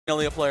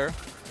Magnolia player.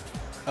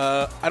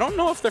 I don't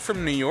know if they're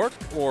from New York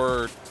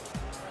or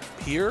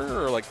here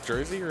or like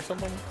Jersey or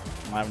something.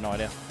 I have no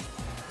idea.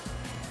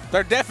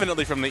 They're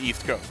definitely from the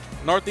East Coast.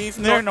 Northeast?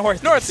 They're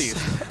northeast.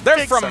 Northeast.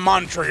 They're from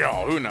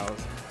Montreal. Who knows?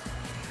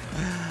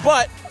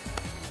 But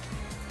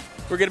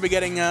we're going to be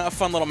getting a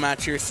fun little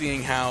match here,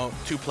 seeing how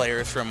two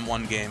players from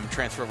one game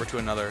transfer over to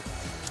another.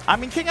 I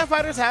mean, King of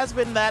Fighters has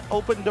been that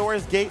open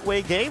doors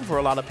gateway game for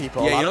a lot of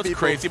people. Yeah, you know what's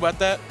crazy about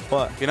that?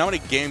 What? You know how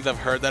many games I've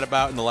heard that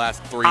about in the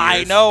last 3 years?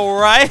 I know,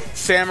 right?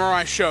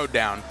 Samurai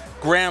Showdown,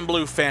 Grand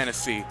Blue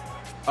Fantasy.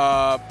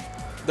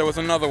 There was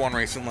another one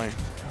recently.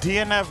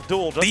 DNF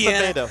Duel, just the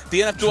beta.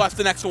 DNF Duel, that's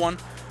the next one.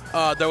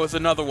 There was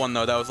another one,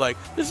 though, that was like,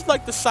 this is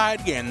like the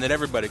side game that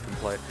everybody can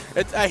play.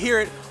 I hear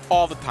it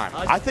all the time.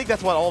 I think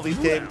that's what all these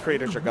game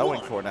creators are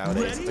going for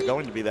nowadays. They're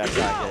going to be that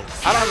side game.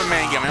 I don't have a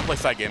main game. I don't play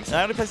side games.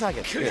 I only play side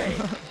games. Yeah.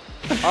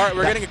 All right,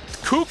 we're getting a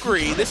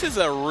Kukri. This is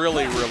a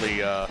really,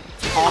 really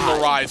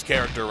on-the-rise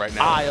character right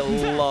now. I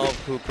love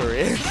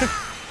Kukri.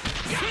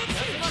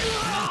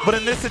 But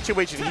in this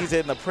situation, he's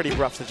in a pretty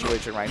rough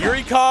situation right now.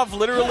 Yurikov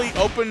literally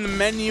opened the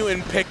menu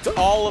and picked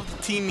all of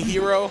the team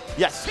hero.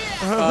 Yes.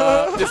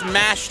 Just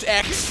mashed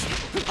X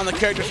on the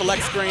character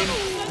select screen.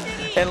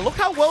 And look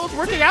how well it's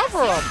working out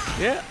for him.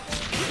 Yeah.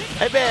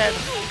 Hey, man,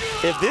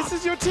 if this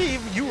is your team,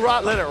 you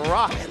let it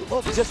rock. And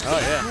look, just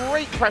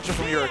great pressure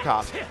from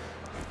Yurikov.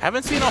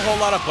 Haven't seen a whole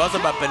lot of buzz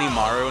about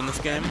Benimaru in this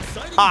game,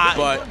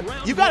 but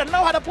you got to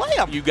know how to play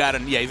him. You got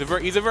to, yeah.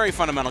 He's a very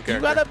fundamental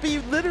character. You got to be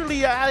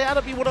literally, I got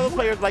to be one of those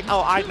players like,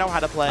 oh, I know how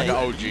to play. Like an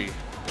OG.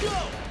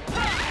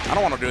 I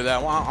don't want to do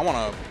that. I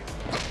want to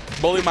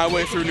bully my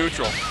way through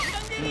neutral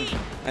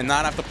and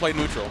not have to play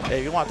neutral.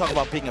 Hey, you want to talk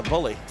about being a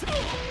bully?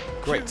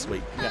 Great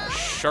sweep. Yeah,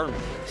 sure.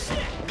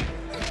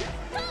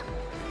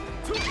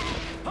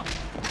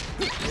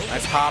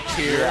 Nice hops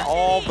here. Yeah,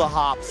 all the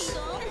hops.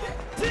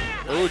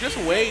 Ooh, just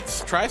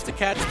waits, tries to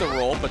catch the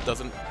roll, but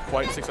doesn't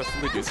quite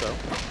successfully do so.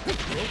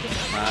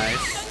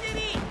 Nice.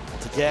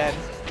 Once again.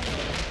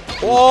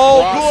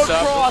 Oh, good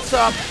cross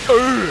up.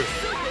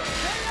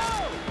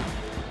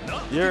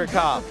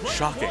 Yurikov.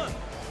 Shocking.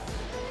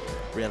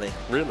 Really?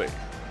 Really?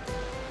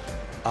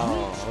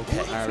 Oh, okay.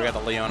 All right, we got the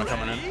Leona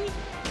coming in.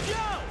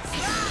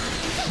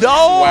 No!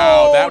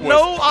 Wow, that was,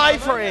 no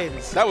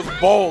iframes. That was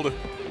bold.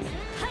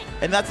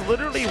 And that's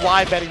literally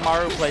why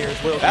Benimaru players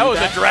will That was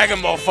a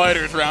Dragon Ball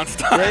FighterZ round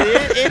style.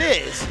 It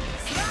is.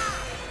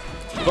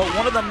 But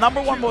one of the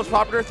 #1 most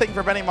popular thing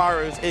for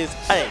Benimaru is,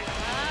 hey,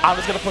 I'm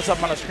just going to put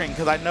something on the screen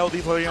because I know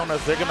these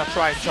Leonas, they're going to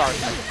try and charge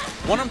me.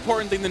 One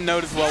important thing to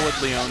note as well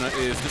with Leona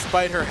is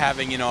despite her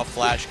having, you know, a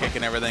flash kick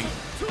and everything,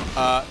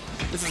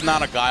 this is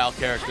not a Guile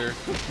character.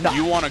 No.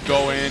 You want to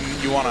go in,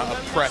 you want to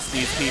oppress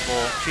these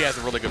people. She has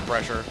a really good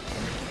pressure.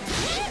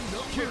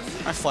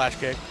 Nice flash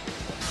kick.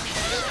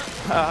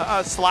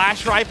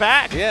 Slash right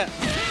back. Yeah.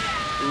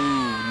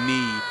 Ooh,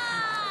 knee.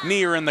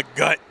 Knee her in the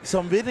gut.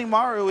 So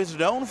Benimaru is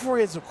known for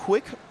his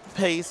quick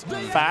pace,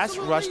 fast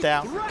rush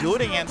down,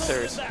 good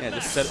answers. Yeah,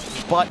 just set.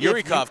 But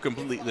Yurikov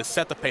completely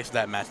set the pace of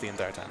that match the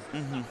entire time.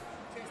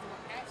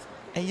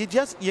 And you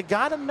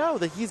gotta know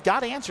that he's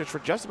got answers for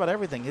just about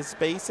everything. His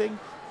spacing,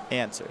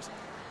 answers.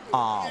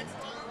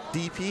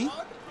 DP,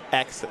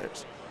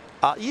 Xers.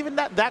 Even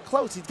that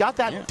close, he's got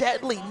that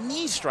deadly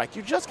knee strike.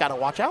 You just gotta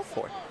watch out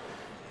for it.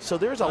 So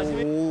there's a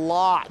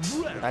lot,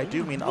 and I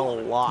do mean a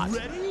lot,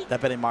 that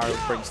Benimaru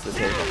brings to the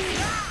table.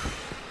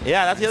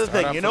 Yeah, that's the other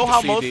thing. You know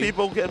how most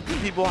people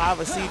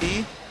have a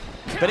CD?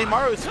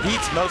 Benimaru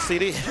beats most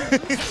CD. 3.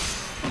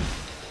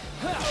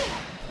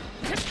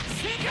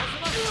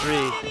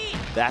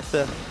 That's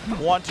the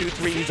 1, 2,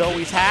 3 he's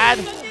always had.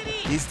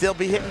 He's still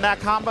be hitting that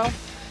combo.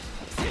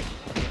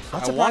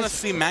 I want to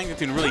see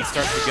Magnatoon really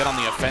start to get on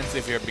the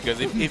offensive here because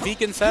if he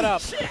can set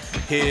up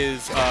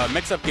his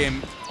mix-up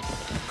game,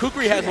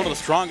 Kukri has one of the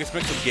strongest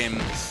mix-up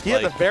games. He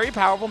has a very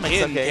powerful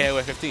mix-up game. In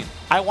KOFXV.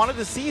 I wanted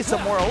to see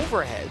some more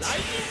overheads.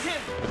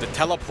 With the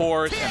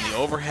teleport and the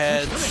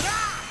overheads.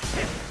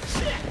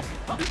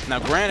 Now,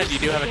 granted, you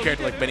do have a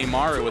character like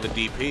Benimaru with a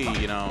DP,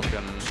 you know.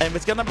 And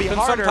it's going to be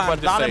harder,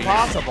 but not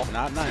impossible.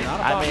 Not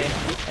impossible. I mean,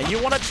 and you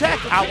want to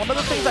check. One of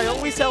the things I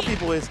always tell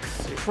people is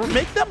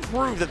make them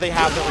prove that they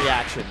have the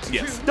reactions.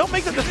 Yes. Don't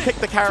make them just pick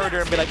the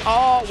character and be like,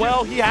 oh,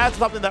 well, he has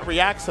something that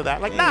reacts to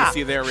that. Like, nah,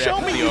 show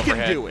me you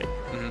can do it.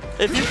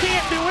 If you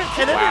can't do it,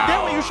 and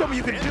then when you show me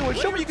you can do it,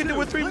 show me you can do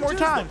it 3 more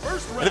times.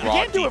 And if you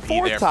can't do it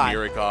 4th time.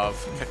 Yurikov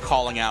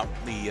calling out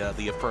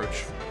the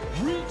approach.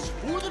 Reach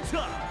for the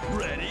top.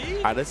 Ready?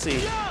 All right, let's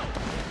see.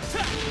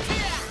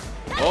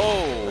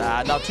 Oh.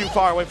 Not too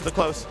far away from the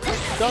close.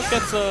 Still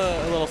gets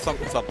a little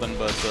something,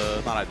 but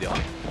not ideal.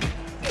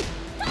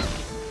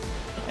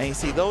 And you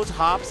see those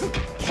hops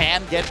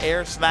can get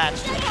air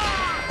snatched.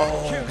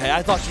 Oh, okay.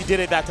 I thought she did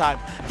it that time.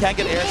 Can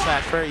get air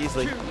snatched very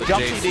easily.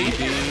 Jump CD.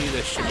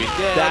 This should be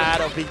dead.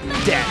 That'll be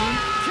dead.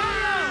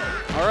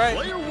 All right.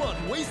 Player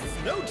 1 wastes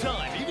no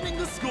time evening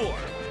the score.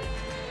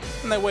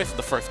 And they wasted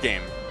the first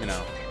game, you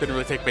know. Didn't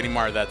really take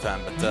Benimaru that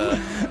time, but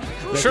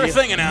sure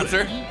thing,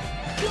 announcer.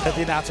 Let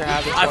the announcer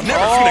have it. I've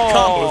never seen a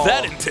combo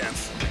that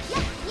intense.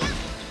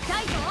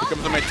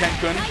 comes the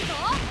Magnatoon.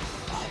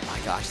 Oh my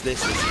gosh,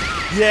 this is...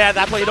 Yeah,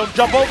 that's why you don't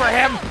jump over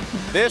him.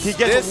 He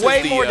gets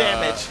way more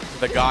damage.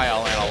 The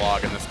Guile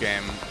analog in this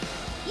game.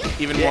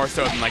 Even more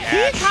so than like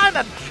Ash. He kind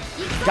of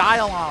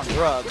Guile on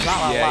drugs, not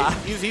gonna lie.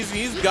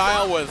 He's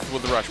Guile with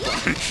the Rush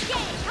Punch.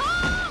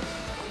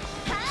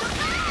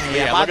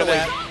 Yeah, look at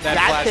that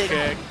flash thing,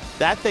 kick.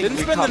 That thing didn't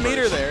spin the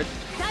meter there.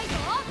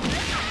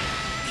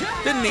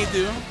 Didn't need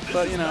to,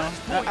 but you know,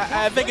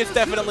 I think it's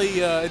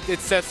definitely it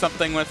says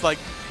something with like,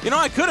 you know,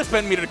 I could have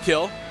spent meter to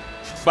kill,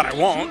 but I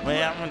won't.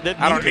 Yeah,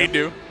 I don't need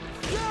to.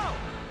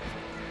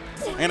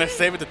 I'm gonna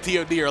save it to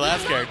TOD, your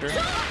last character.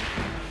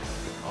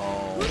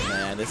 Oh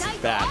man, this is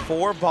bad.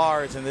 4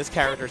 bars in this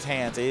character's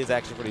hands is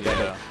actually pretty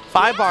deadly.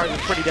 5 bars is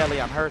pretty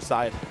deadly on her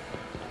side.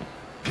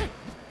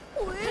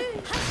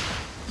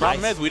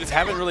 Problem is, we just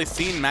haven't really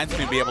seen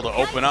Magnatoon be able to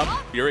open up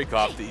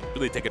Yurikov to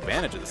really take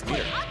advantage of this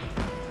meter. Oh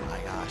my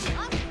gosh.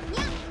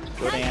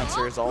 Good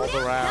answers all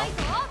around.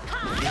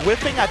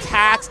 Whipping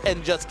attacks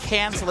and just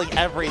canceling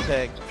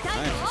everything.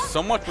 Nice.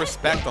 So much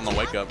respect on the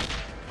wake up.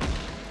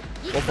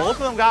 Well, both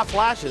of them got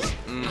flashes.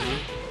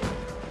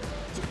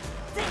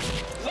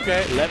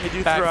 Okay, let me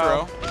do back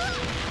throw.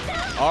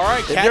 All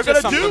right, If catch you're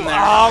gonna something do, there.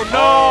 oh no!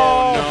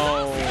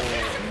 Oh,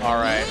 no. All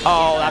right.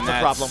 Oh, that's a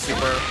problem.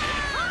 Super.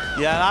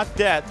 Yeah, not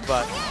dead,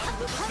 but.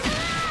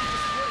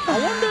 I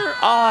wonder.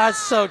 Oh, that's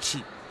so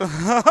cheap.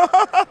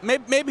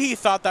 maybe he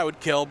thought that would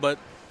kill, but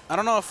I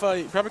don't know if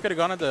he probably could have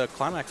gone into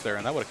climax there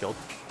and that would have killed.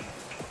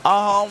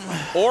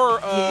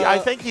 I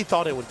think he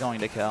thought it was going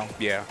to kill.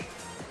 Yeah.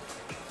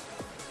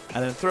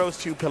 And then throws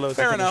 2 pillows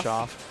Fair to finish enough.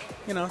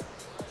 off. You know.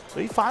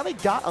 But he finally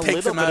got a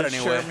Takes little bit him of out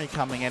anyway. Shermie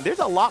coming in. There's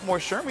a lot more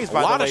Shermies,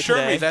 by the way, A lot of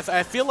today. Shermies.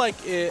 I feel like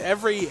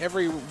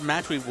every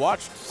match we've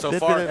watched so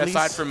far,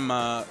 aside from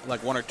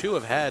like 1 or 2,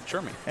 have had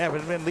Shermie. Yeah,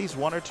 there's been at least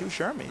 1 or 2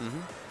 Shermies.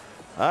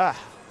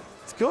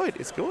 It's good.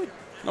 It's good.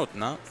 No, it's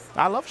not.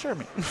 I love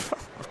Shermie.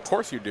 Of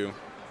course you do.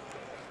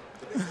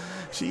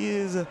 She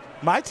is.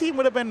 My team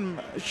would have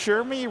been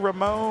Shermie,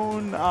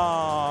 Ramon,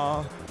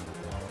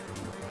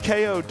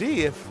 KOD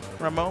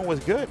if Ramon was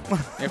good.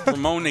 If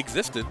Ramon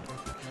existed.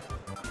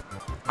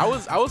 I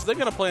was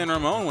thinking of playing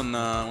Ramon when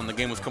the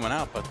game was coming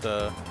out, but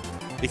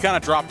he kind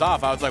of dropped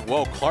off. I was like,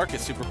 whoa, Clark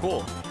is super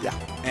cool. Yeah.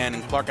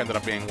 And Clark ended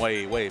up being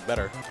way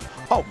better.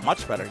 Oh,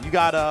 much better. You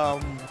got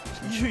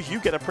you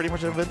get a pretty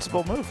much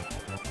invincible move.